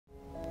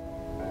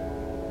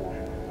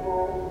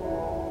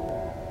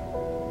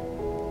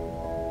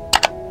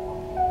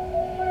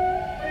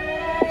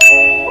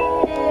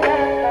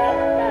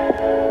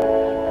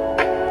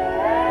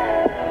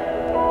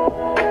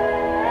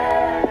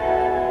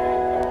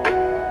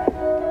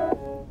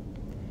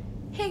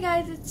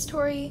it's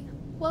Tori.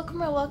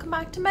 Welcome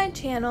back to my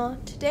channel.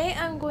 Today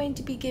I'm going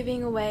to be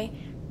giving away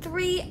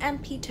 3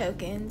 MP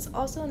tokens,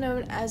 also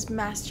known as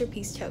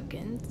masterpiece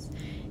tokens,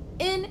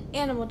 in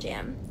Animal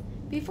Jam.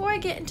 Before I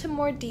get into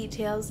more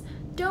details,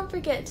 don't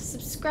forget to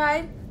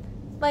subscribe,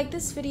 like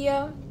this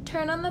video,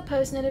 turn on the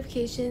post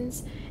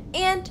notifications,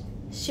 and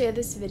share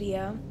this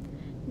video.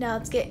 Now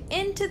let's get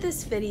into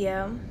this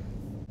video.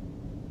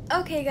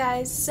 Okay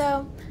guys,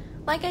 so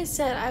like I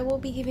said, I will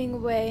be giving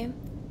away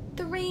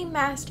 3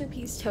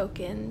 masterpiece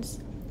tokens.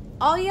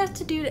 All you have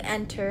to do to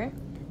enter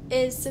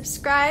is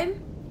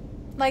subscribe,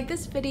 like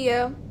this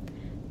video,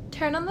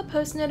 turn on the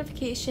post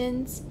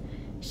notifications,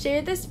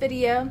 share this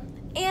video,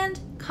 and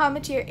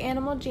comment your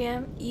Animal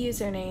Jam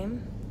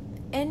username.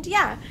 And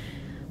yeah,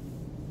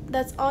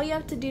 that's all you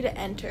have to do to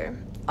enter.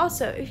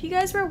 Also, if you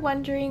guys were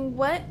wondering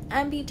what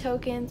MP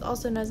tokens,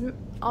 also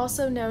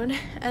known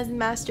as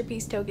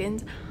masterpiece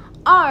tokens,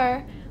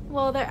 are,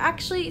 well, they're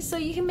actually, so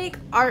you can make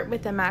art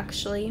with them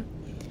actually.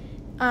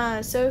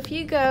 So if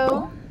you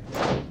go,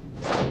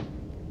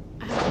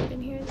 I haven't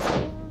been here so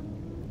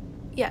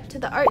long. Yeah, to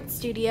the art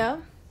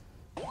studio.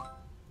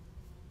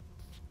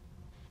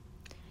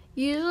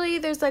 Usually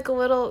there's like a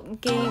little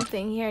game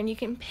thing here and you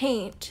can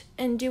paint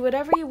and do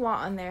whatever you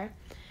want on there.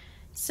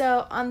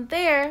 So on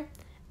there,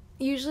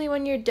 usually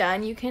when you're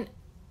done, you can,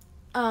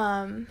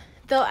 they'll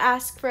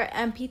ask for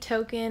an MP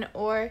token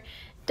or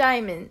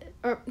diamond,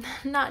 or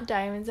not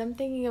diamonds, I'm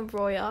thinking of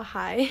royal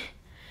high.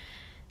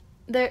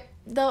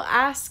 They'll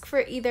ask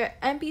for either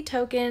MP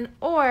token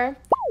or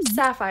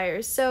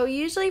sapphires. So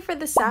usually for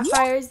the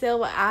sapphires,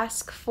 they'll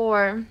ask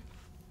for,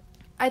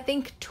 I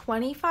think,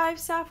 25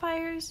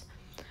 sapphires.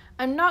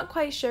 I'm not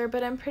quite sure,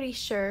 but I'm pretty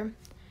sure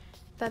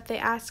that they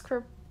ask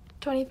for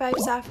 25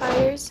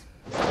 sapphires.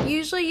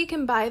 Usually you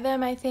can buy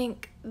them, I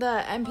think,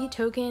 the MP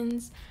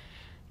tokens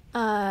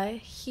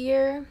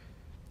here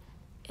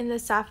in the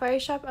sapphire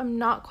shop. I'm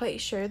not quite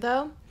sure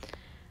though.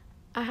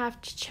 I have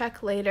to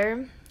check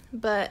later,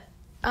 but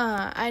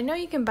I know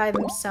you can buy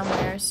them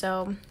somewhere,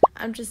 so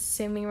I'm just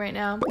assuming right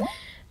now.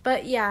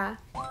 But yeah,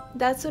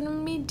 that's what I'm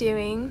gonna be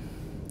doing.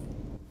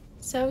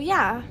 So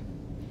yeah.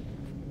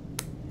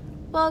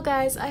 Well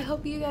guys, I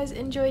hope you guys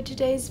enjoyed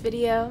today's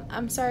video.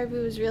 I'm sorry if it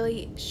was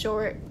really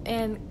short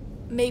and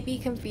maybe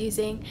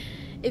confusing.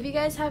 If you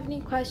guys have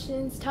any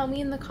questions, tell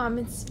me in the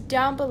comments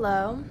down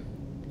below.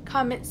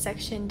 Comment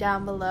section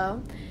down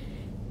below.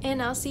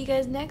 And I'll see you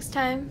guys next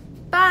time.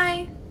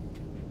 Bye!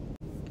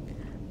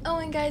 Oh,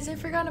 and guys, I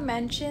forgot to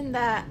mention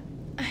that,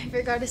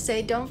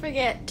 don't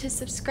forget to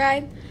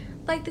subscribe,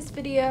 like this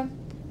video,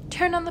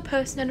 turn on the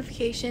post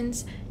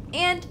notifications,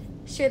 and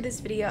share this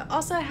video.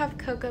 Also, I have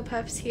Cocoa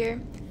Puffs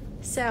here,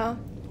 so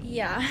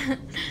yeah.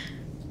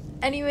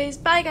 Anyways,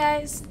 bye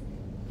guys!